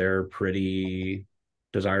 but they're pretty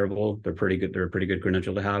desirable. They're pretty good. They're a pretty good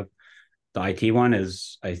credential to have. The IT one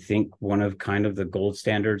is, I think, one of kind of the gold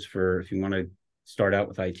standards for if you want to start out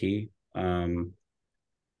with IT.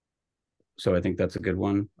 So I think that's a good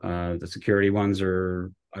one. The security ones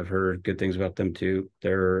I've heard good things about them too.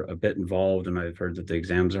 They're a bit involved, and I've heard that the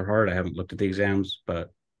exams are hard. I haven't looked at the exams,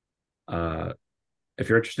 but if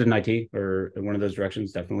you're interested in IT or in one of those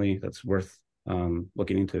directions, definitely that's worth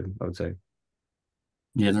looking into, I would say.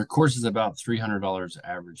 Yeah, their course is about $300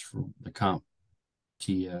 average for the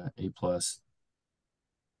CompTIA A+.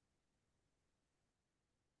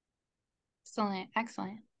 Excellent.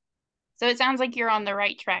 Excellent. So it sounds like you're on the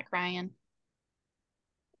right track, Ryan.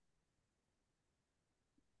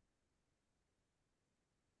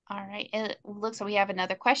 All right, it looks like we have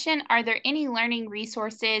another question. Are there any learning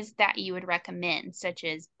resources that you would recommend, such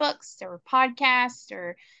as books or podcasts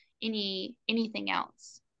or anything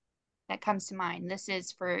else that comes to mind? This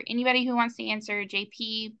is for anybody who wants to answer,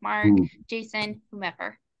 JP, Mark, Ooh, Jason,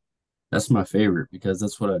 whomever. that's my favorite because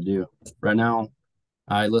that's what I do. Right now,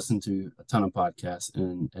 I listen to a ton of podcasts,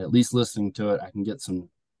 and at least listening to it, I can get some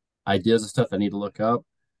ideas of stuff I need to look up.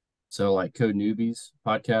 So like Code Newbies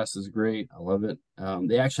podcast is great. I love it.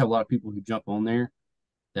 They actually have a lot of people who jump on there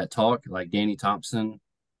that talk, like Danny Thompson.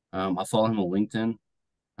 I follow him on LinkedIn.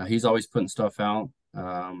 He's always putting stuff out.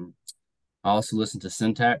 I also listen to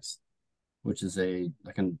Syntax, which is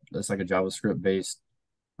that's like a JavaScript based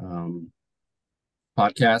um,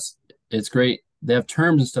 podcast. It's great. They have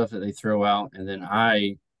terms and stuff that they throw out, and then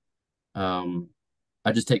um,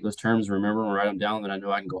 I just take those terms, remember them, write them down, then I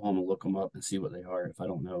know I can go home and look them up and see what they are if I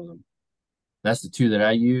don't know them. That's the two that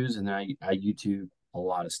I use, and then I YouTube a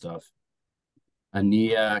lot of stuff.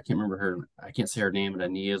 Ania, I can't remember her. I can't say her name, but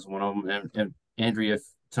Ania is one of them. And Andrea, if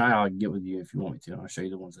tonight I'll get with you if you want me to. I'll show you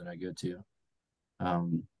the ones that I go to.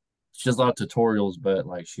 She does a lot of tutorials, but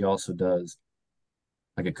like she also does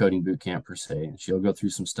like a coding boot camp per se. And she'll go through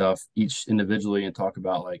some stuff each individually and talk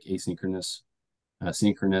about like asynchronous,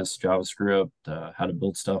 synchronous JavaScript, how to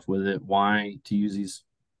build stuff with it, why to use these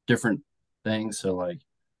different things. So like,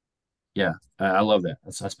 yeah, I love that.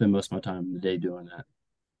 I spend most of my time in the day doing that.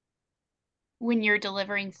 When you're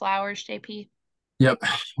delivering flowers, JP. Yep.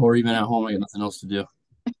 Or even at home, I got nothing else to do.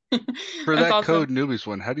 For That's that awesome. Code Newbies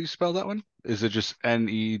one, how do you spell that one? Is it just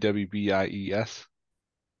NEWBIES?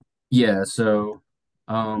 Yeah. So,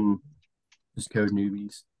 just Code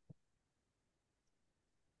Newbies.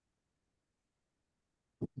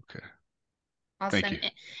 Okay. Awesome. Thank you.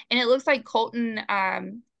 And it looks like Colton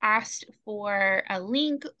asked for a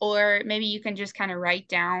link, or maybe you can just kind of write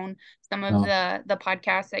down some of Oh, the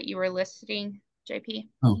podcasts that you were listing, JP.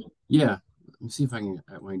 oh, yeah. Let me see if I can,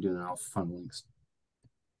 when I do that, I'll find links.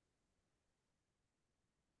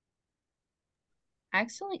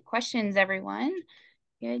 Excellent questions, everyone.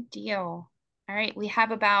 Good deal. All right, we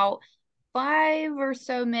have about 5 or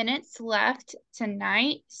so minutes left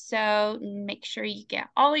tonight, so make sure you get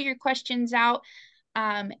all of your questions out,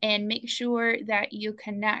 and make sure that you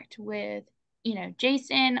connect with,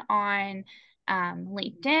 Jason on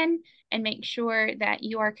LinkedIn, and make sure that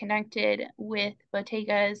you are connected with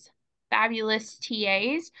Bottega's fabulous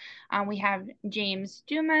TAs. We have James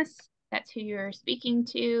Dumas, that's who you're speaking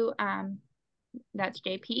to. That's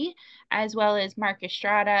JP, as well as Mark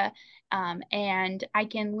Estrada. And I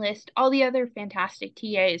can list all the other fantastic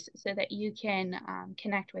TAs so that you can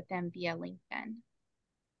connect with them via LinkedIn.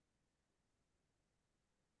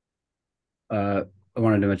 I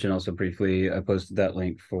wanted to mention also briefly, I posted that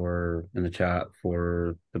link in the chat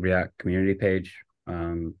for the React community page.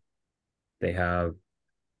 They have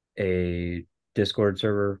a Discord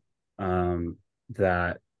server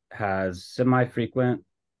that has semi-frequent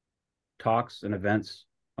talks and events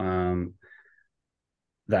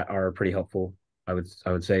that are pretty helpful. I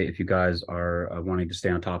would say if you guys are wanting to stay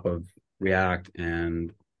on top of React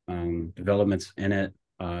and developments in it,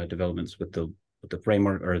 developments with the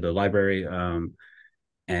framework or the library,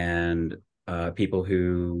 and people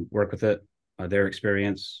who work with it, their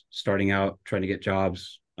experience starting out trying to get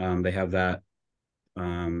jobs. They have that.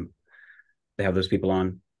 They have those people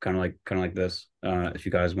on kind of like this. If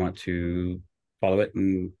you guys want to follow it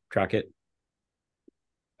and track it,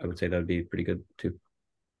 I would say that would be pretty good too.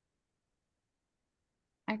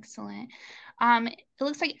 Excellent. It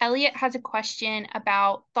looks like Elliot has a question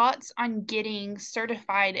about thoughts on getting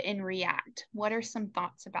certified in React. What are some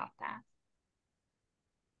thoughts about that?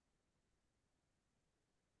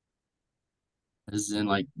 as in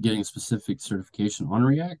like getting a specific certification on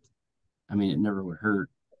React. I mean, it never would hurt.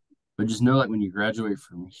 But just know, like, when you graduate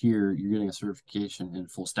from here, you're getting a certification in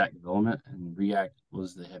full stack development, and React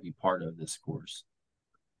was the heavy part of this course.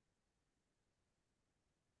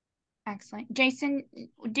 Excellent. Jason,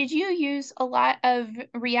 did you use a lot of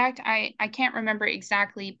React? I can't remember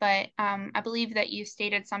exactly, but I believe that you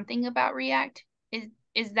stated something about React.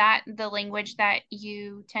 Is that the language that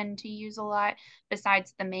you tend to use a lot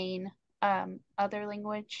besides the main other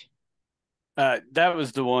language? That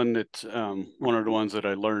was the one that one of the ones that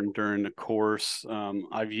I learned during the course.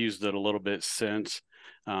 I've used it a little bit since.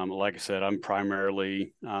 Like I said, I'm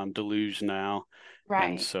primarily Deluge now.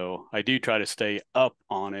 And Right. so I do try to stay up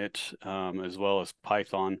on it as well as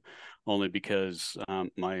Python, only because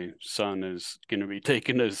my son is going to be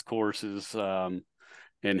taking those courses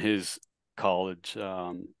in his college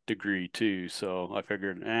degree too. So I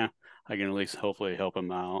figured, I can at least hopefully help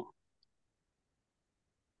him out.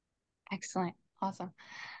 Excellent. Awesome.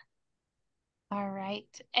 All right.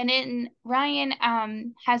 And then Ryan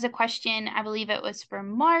has a question, I believe it was for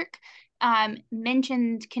Mark,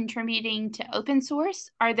 mentioned contributing to open source.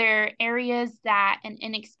 Are there areas that an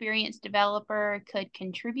inexperienced developer could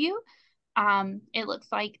contribute? It looks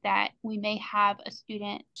like that we may have a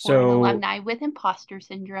student or an alumni with imposter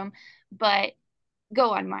syndrome, but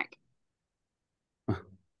go on, Mark.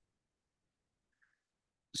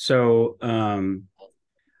 So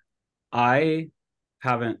I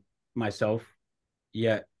haven't myself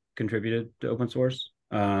yet contributed to open source.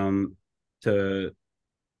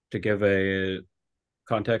 To give a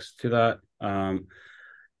context to that,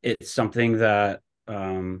 it's something that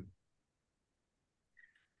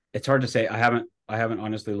it's hard to say. I haven't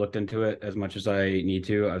honestly looked into it as much as I need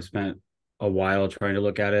to. I've spent a while trying to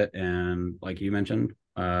look at it, and like you mentioned,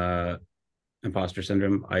 imposter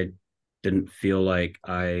syndrome. I didn't feel like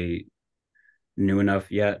I knew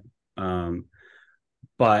enough yet.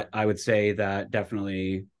 But I would say that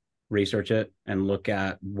definitely research it and look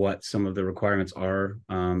at what some of the requirements are.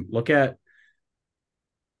 Look at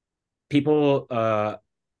people that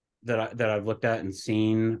I've looked at and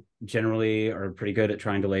seen generally are pretty good at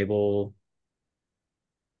trying to label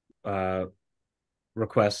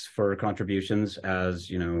requests for contributions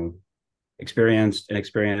as, experienced,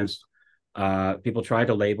 inexperienced. People try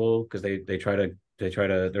to label because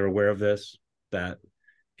they're aware of this, that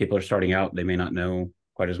people are starting out, they may not know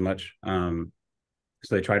quite as much.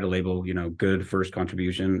 So they try to label, good first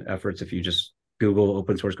contribution efforts. If you just Google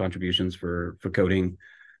open source contributions for coding,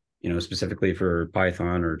 specifically for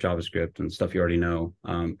Python or JavaScript and stuff you already know,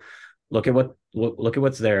 look at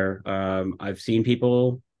what's there. I've seen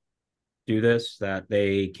people do this, that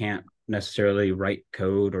they can't necessarily write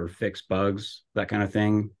code or fix bugs, that kind of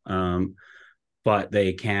thing, but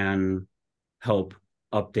they can help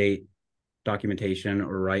update documentation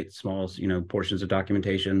or write small, portions of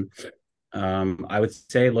documentation. I would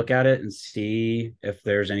say look at it and see if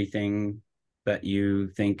there's anything that you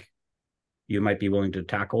think you might be willing to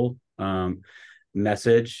tackle.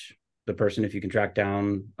 Message the person if you can track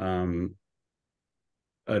down an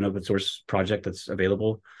open source project that's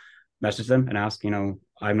available. Message them and ask,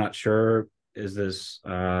 I'm not sure, is this,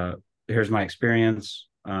 here's my experience,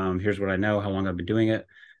 here's what I know, how long I've been doing it.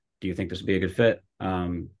 Do you think this would be a good fit?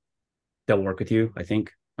 They'll work with you, I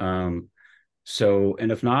think. So,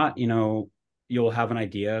 and if not, you'll have an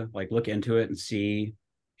idea, like look into it and see,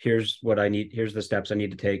 here's what I need, here's the steps I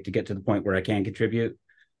need to take to get to the point where I can contribute.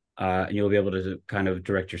 And you'll be able to kind of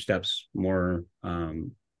direct your steps more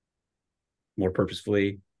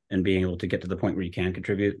purposefully, and being able to get to the point where you can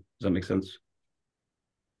contribute. Does that make sense?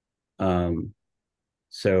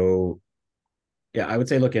 So yeah, I would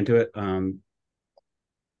say look into it.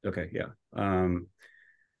 Okay, yeah.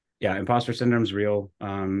 Yeah, imposter syndrome is real.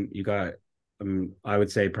 I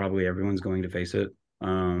would say probably everyone's going to face it,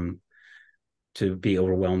 to be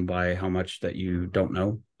overwhelmed by how much that you don't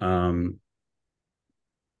know.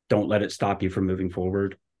 Don't let it stop you from moving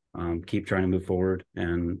forward. Keep trying to move forward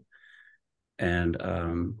and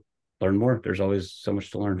learn more. There's always so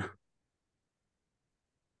much to learn.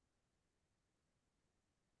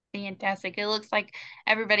 Fantastic. It looks like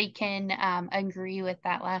everybody can agree with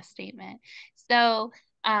that last statement. So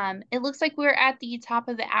it looks like we're at the top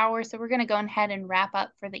of the hour, so we're going to go ahead and wrap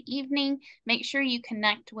up for the evening. Make sure you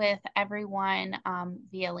connect with everyone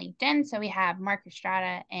via LinkedIn. So we have Mark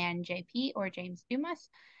Estrada and JP, or James Dumas,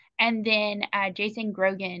 and then Jason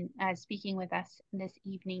Grogan speaking with us this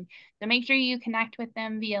evening. So make sure you connect with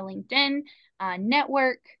them via LinkedIn,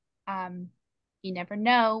 network. You never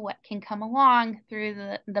know what can come along through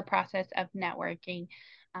the process of networking.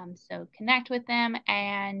 So connect with them,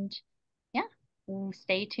 and yeah,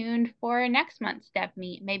 stay tuned for next month's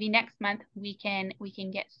DevMeet. Maybe next month we can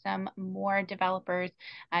get some more developers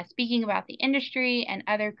speaking about the industry and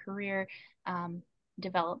other career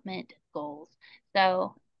development goals.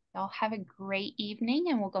 So y'all have a great evening,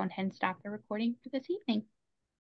 and we'll go ahead and stop the recording for this evening.